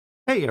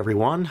Hey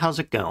everyone, how's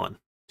it going?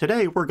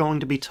 Today we're going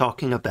to be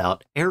talking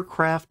about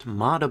aircraft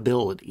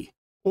modability,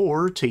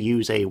 or to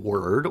use a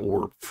word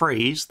or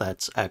phrase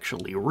that's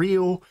actually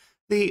real,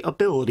 the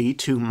ability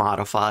to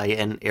modify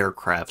an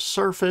aircraft's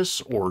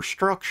surface or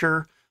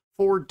structure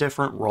for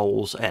different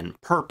roles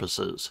and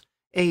purposes,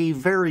 a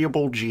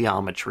variable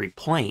geometry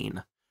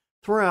plane.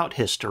 Throughout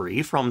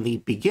history, from the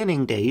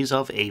beginning days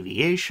of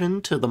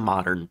aviation to the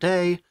modern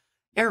day,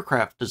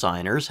 aircraft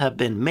designers have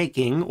been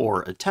making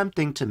or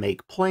attempting to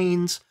make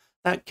planes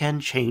that can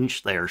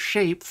change their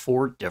shape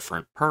for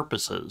different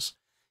purposes.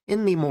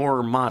 In the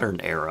more modern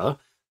era,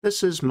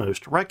 this is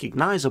most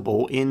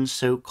recognizable in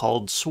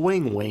so-called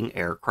swing-wing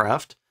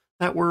aircraft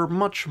that were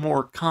much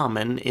more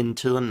common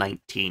into the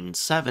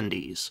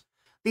 1970s.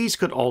 These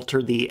could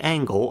alter the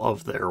angle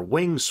of their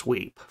wing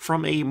sweep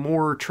from a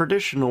more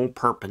traditional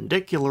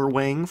perpendicular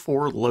wing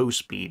for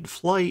low-speed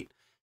flight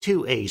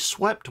to a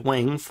swept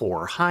wing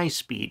for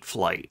high-speed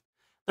flight.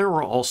 There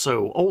were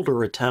also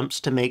older attempts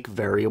to make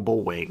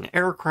variable wing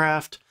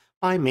aircraft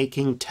by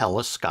making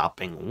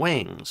telescoping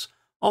wings,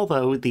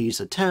 although these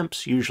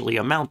attempts usually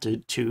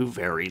amounted to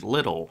very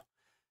little.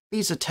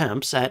 These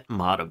attempts at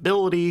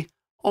modability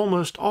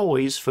almost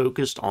always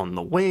focused on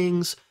the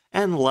wings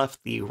and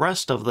left the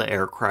rest of the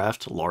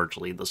aircraft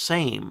largely the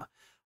same.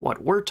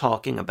 What we're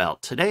talking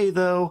about today,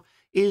 though,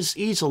 is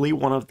easily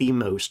one of the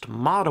most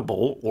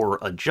moddable or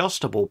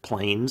adjustable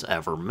planes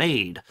ever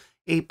made,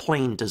 a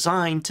plane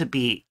designed to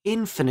be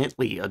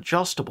infinitely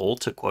adjustable,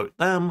 to quote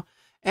them,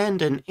 and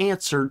an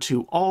answer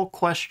to all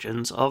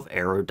questions of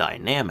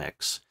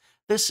aerodynamics.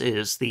 This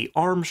is the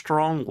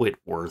Armstrong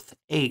Whitworth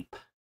Ape.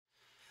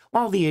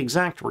 While the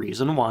exact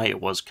reason why it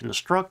was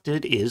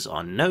constructed is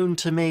unknown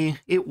to me,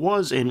 it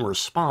was in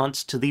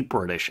response to the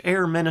British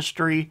Air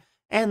Ministry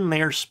and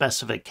their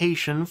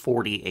specification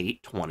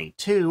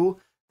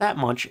 4822, that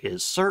much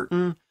is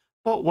certain,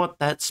 but what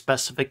that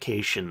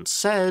specification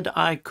said,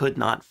 I could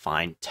not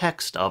find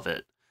text of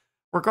it.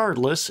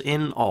 Regardless,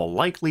 in all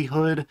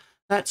likelihood,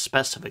 that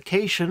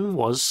specification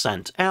was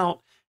sent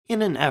out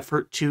in an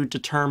effort to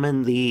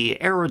determine the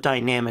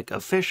aerodynamic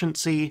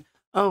efficiency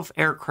of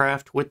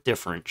aircraft with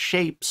different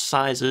shapes,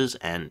 sizes,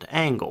 and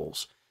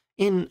angles.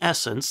 In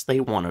essence, they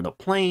wanted a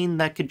plane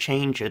that could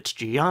change its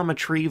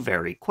geometry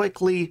very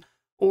quickly,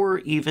 or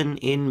even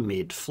in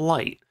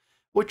mid-flight,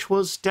 which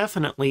was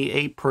definitely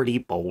a pretty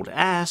bold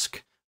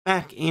ask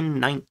back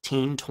in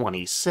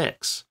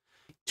 1926.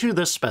 To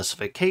this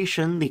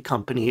specification, the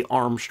company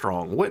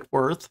Armstrong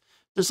Whitworth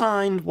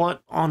designed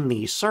what, on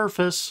the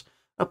surface,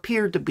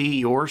 appeared to be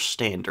your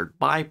standard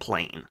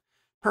biplane,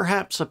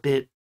 perhaps a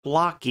bit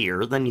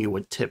blockier than you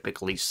would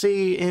typically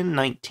see in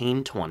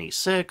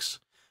 1926,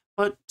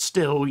 but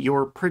still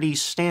your pretty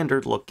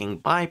standard-looking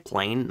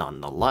biplane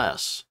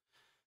nonetheless.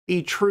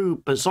 The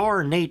true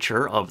bizarre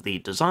nature of the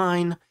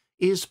design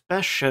is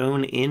best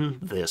shown in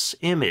this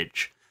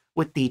image,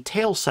 with the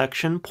tail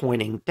section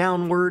pointing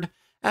downward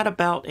at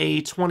about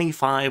a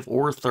 25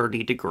 or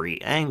 30 degree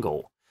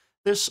angle.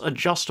 This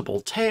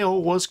adjustable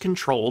tail was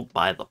controlled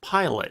by the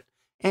pilot,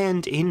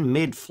 and in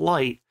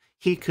mid-flight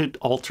he could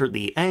alter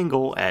the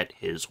angle at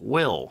his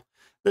will.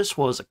 This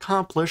was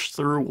accomplished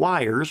through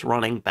wires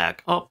running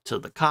back up to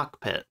the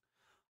cockpit.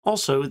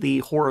 Also, the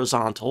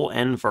horizontal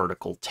and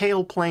vertical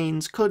tail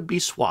planes could be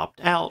swapped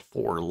out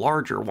for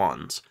larger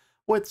ones,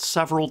 with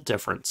several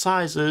different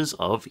sizes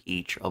of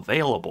each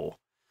available.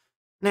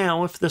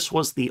 Now, if this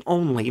was the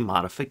only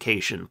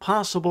modification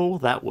possible,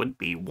 that would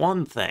be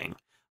one thing,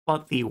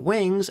 but the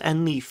wings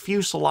and the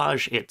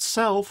fuselage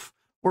itself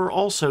were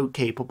also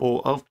capable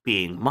of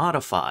being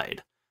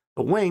modified.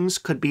 The wings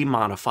could be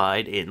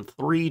modified in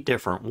 3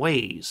 different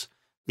ways.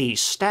 The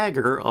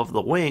stagger of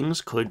the wings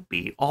could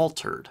be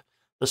altered.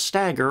 The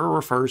stagger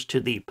refers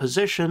to the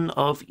position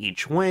of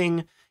each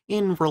wing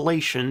in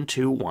relation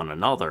to one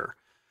another.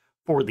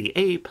 For the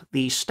Ape,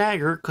 the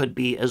stagger could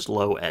be as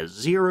low as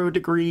 0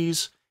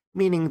 degrees,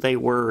 meaning they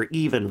were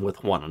even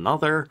with one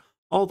another,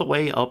 all the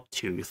way up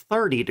to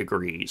 30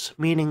 degrees,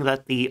 meaning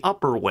that the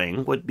upper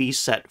wing would be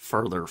set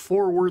further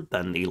forward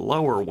than the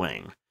lower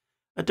wing.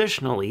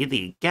 Additionally,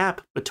 the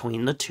gap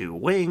between the 2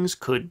 wings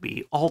could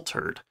be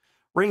altered,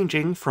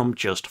 ranging from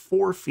just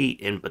 4 feet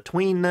in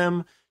between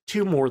them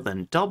to more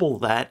than double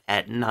that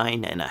at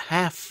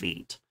 9.5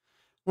 feet.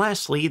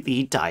 Lastly,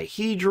 the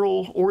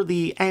dihedral, or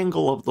the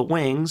angle of the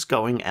wings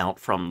going out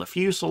from the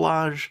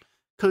fuselage,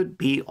 could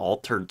be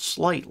altered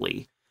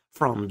slightly,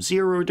 from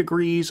 0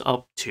 degrees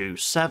up to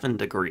 7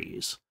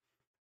 degrees.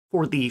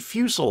 For the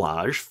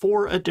fuselage,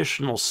 4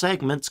 additional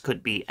segments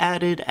could be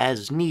added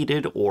as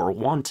needed or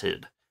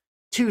wanted.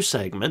 2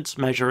 segments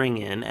measuring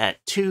in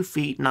at 2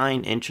 feet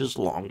 9 inches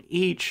long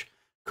each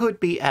could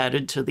be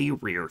added to the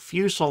rear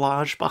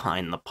fuselage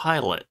behind the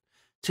pilot.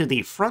 To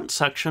the front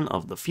section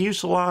of the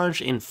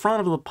fuselage in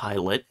front of the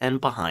pilot and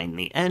behind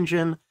the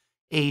engine,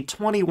 a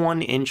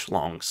 21-inch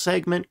long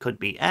segment could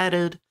be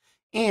added,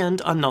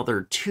 and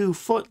another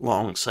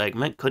 2-foot-long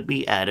segment could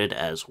be added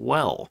as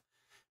well.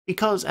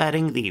 Because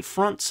adding the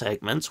front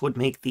segments would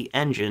make the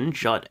engine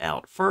jut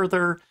out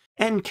further,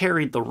 and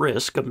carried the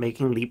risk of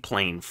making the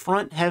plane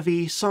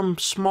front-heavy. Some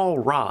small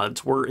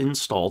rods were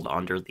installed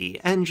under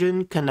the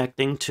engine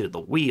connecting to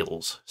the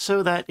wheels,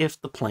 so that if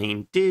the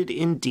plane did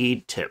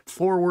indeed tip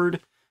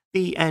forward,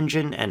 the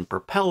engine and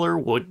propeller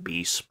would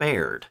be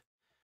spared.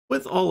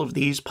 With all of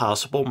these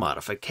possible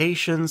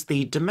modifications,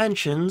 the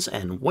dimensions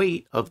and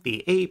weight of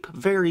the Ape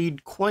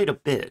varied quite a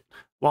bit.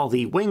 While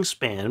the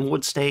wingspan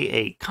would stay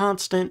a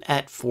constant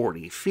at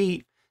 40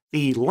 feet,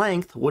 the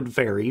length would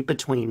vary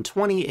between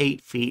 28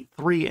 feet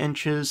 3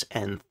 inches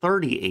and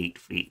 38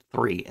 feet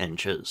 3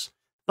 inches.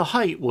 The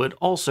height would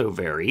also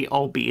vary,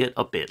 albeit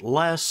a bit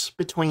less,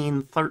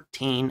 between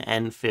 13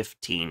 and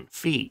 15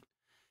 feet.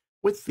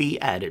 With the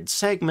added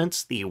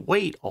segments, the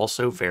weight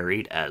also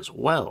varied as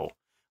well,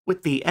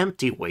 with the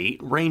empty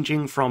weight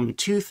ranging from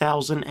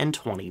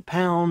 2,020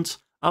 pounds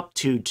up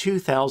to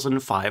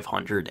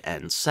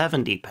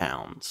 2,570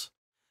 pounds.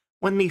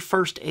 When the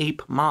first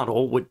Ape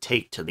model would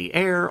take to the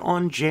air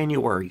on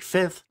January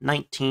 5,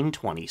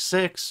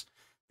 1926,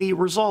 the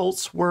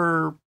results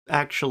were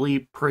actually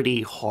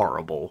pretty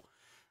horrible.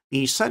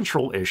 The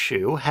central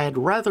issue had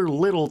rather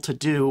little to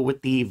do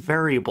with the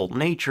variable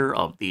nature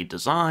of the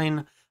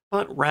design,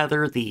 but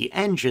rather the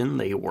engine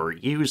they were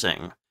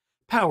using.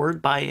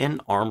 Powered by an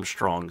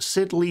Armstrong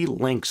Siddeley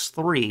Lynx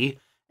 3,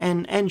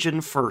 an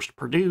engine first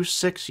produced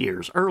 6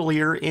 years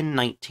earlier in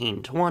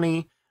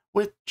 1920,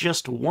 with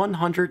just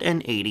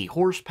 180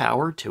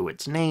 horsepower to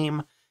its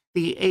name,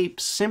 the Ape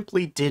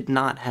simply did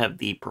not have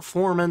the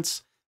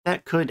performance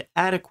that could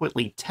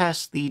adequately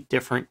test the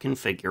different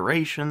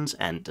configurations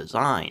and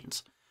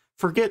designs.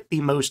 Forget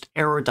the most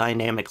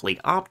aerodynamically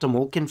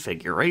optimal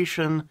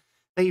configuration,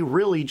 they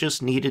really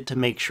just needed to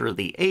make sure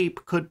the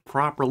Ape could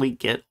properly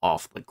get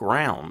off the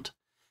ground.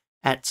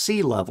 At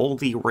sea level,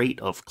 the rate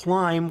of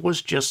climb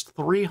was just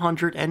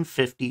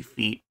 350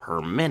 feet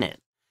per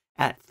minute.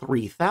 At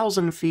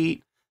 3,000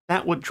 feet,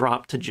 that would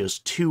drop to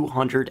just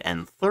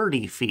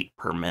 230 feet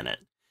per minute.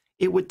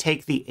 It would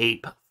take the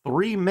Ape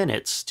 3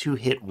 minutes to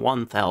hit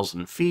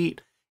 1,000 feet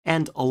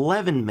and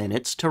 11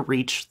 minutes to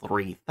reach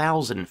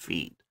 3,000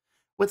 feet.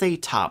 With a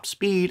top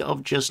speed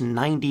of just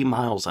 90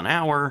 miles an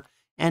hour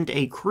and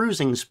a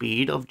cruising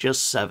speed of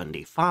just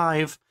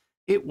 75,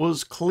 it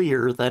was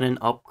clear that an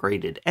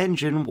upgraded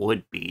engine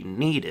would be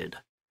needed.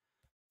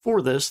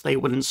 For this, they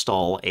would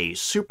install a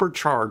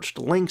supercharged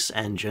Lynx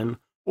engine,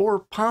 or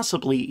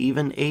possibly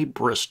even a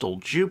Bristol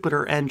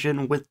Jupiter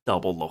engine with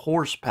double the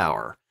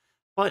horsepower.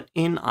 But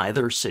in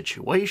either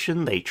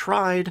situation they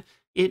tried,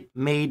 it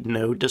made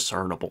no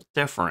discernible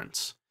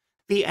difference.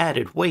 The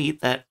added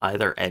weight that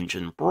either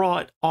engine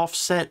brought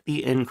offset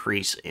the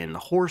increase in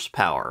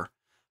horsepower.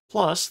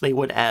 Plus, they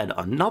would add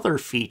another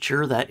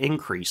feature that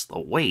increased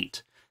the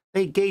weight.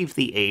 They gave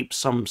the Ape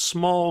some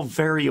small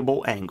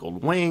variable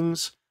angled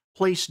wings,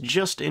 placed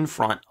just in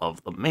front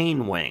of the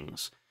main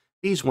wings.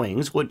 These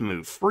wings would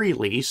move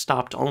freely,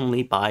 stopped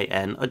only by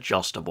an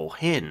adjustable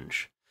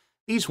hinge.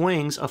 These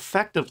wings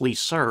effectively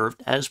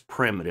served as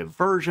primitive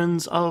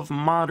versions of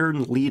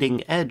modern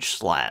leading-edge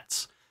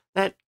slats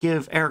that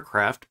give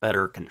aircraft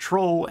better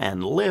control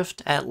and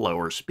lift at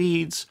lower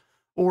speeds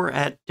or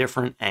at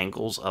different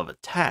angles of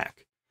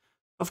attack.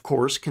 Of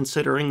course,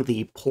 considering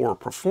the poor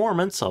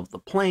performance of the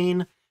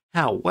plane,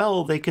 how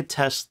well they could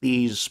test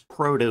these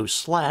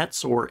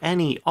proto-slats or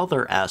any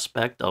other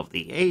aspect of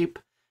the Ape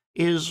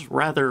is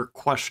rather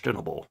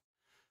questionable.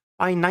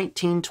 By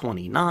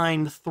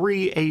 1929,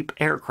 3 Ape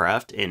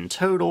aircraft in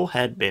total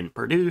had been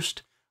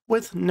produced,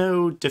 with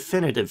no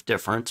definitive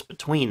difference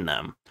between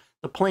them.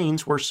 The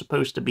planes were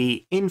supposed to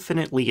be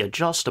infinitely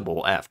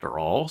adjustable after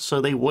all,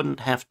 so they wouldn't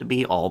have to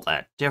be all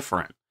that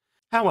different.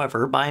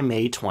 However, by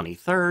May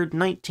 23,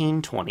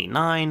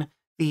 1929,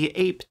 the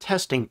Ape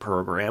testing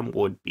program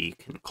would be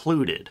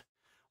concluded.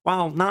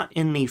 While not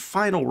in the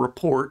final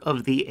report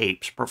of the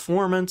Ape's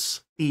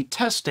performance, the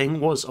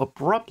testing was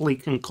abruptly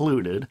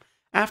concluded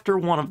after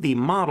one of the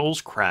models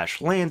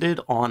crash-landed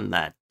on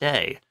that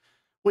day.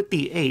 With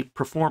the Ape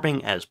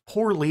performing as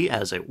poorly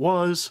as it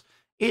was,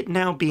 it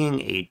now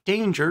being a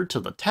danger to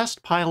the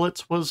test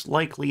pilots was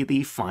likely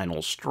the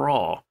final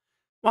straw.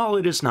 While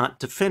it is not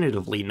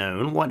definitively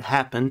known what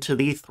happened to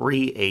the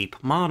 3 Ape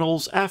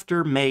models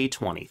after May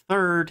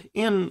 23rd,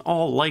 in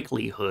all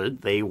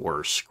likelihood they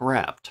were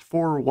scrapped,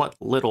 for what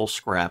little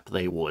scrap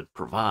they would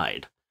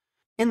provide.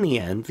 In the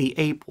end, the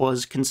Ape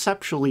was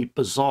conceptually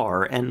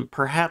bizarre and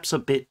perhaps a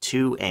bit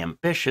too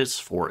ambitious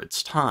for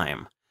its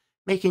time,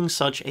 making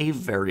such a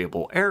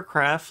variable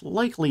aircraft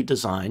likely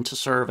designed to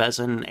serve as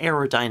an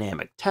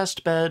aerodynamic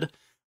testbed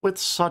with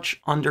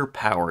such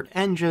underpowered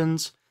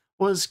engines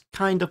was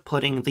kind of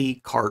putting the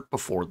cart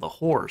before the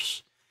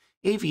horse.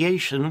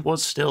 Aviation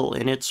was still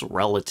in its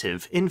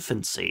relative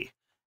infancy,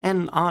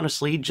 and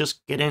honestly,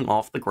 just getting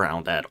off the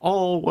ground at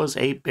all was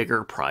a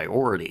bigger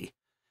priority.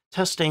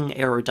 Testing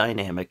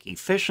aerodynamic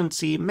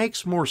efficiency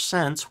makes more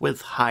sense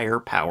with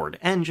higher-powered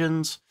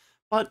engines,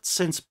 but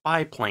since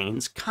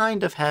biplanes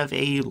kind of have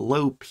a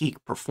low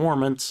peak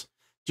performance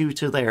due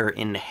to their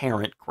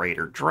inherent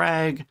greater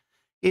drag,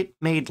 it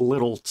made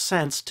little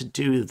sense to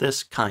do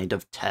this kind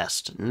of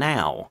test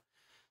now.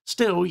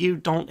 Still, you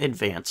don't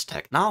advance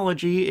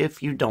technology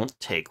if you don't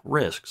take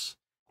risks.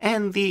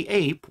 And the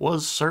ape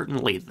was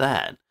certainly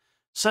that.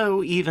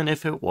 So even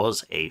if it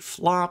was a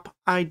flop,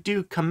 I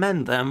do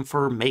commend them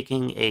for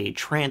making a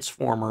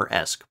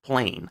Transformer-esque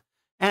plane.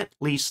 At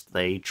least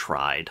they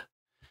tried.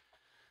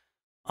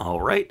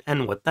 Alright,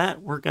 and with that,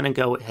 we're going to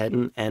go ahead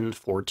and end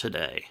for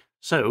today.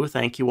 So,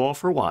 thank you all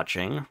for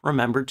watching.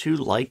 Remember to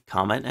like,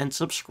 comment, and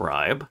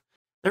subscribe.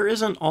 There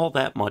isn't all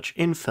that much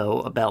info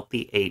about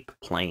the ape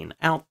plane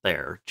out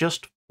there,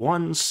 just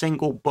one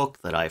single book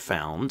that I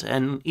found,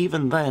 and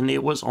even then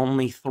it was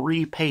only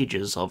 3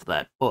 pages of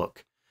that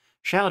book.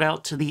 Shout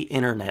out to the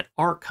Internet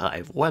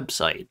Archive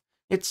website.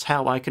 It's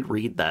how I could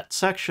read that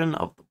section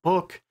of the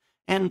book,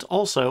 and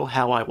also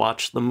how I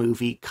watched the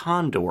movie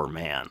Condor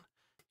Man.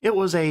 It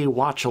was a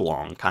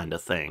watch-along kind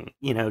of thing.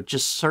 You know,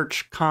 just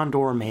search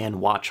Condor Man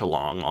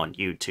watch-along on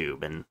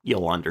YouTube and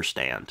you'll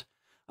understand.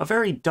 A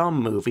very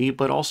dumb movie,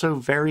 but also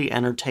very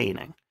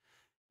entertaining.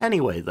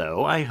 Anyway,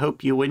 though, I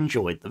hope you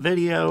enjoyed the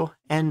video,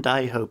 and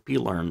I hope you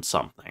learned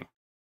something.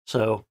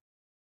 So,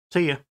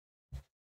 see ya.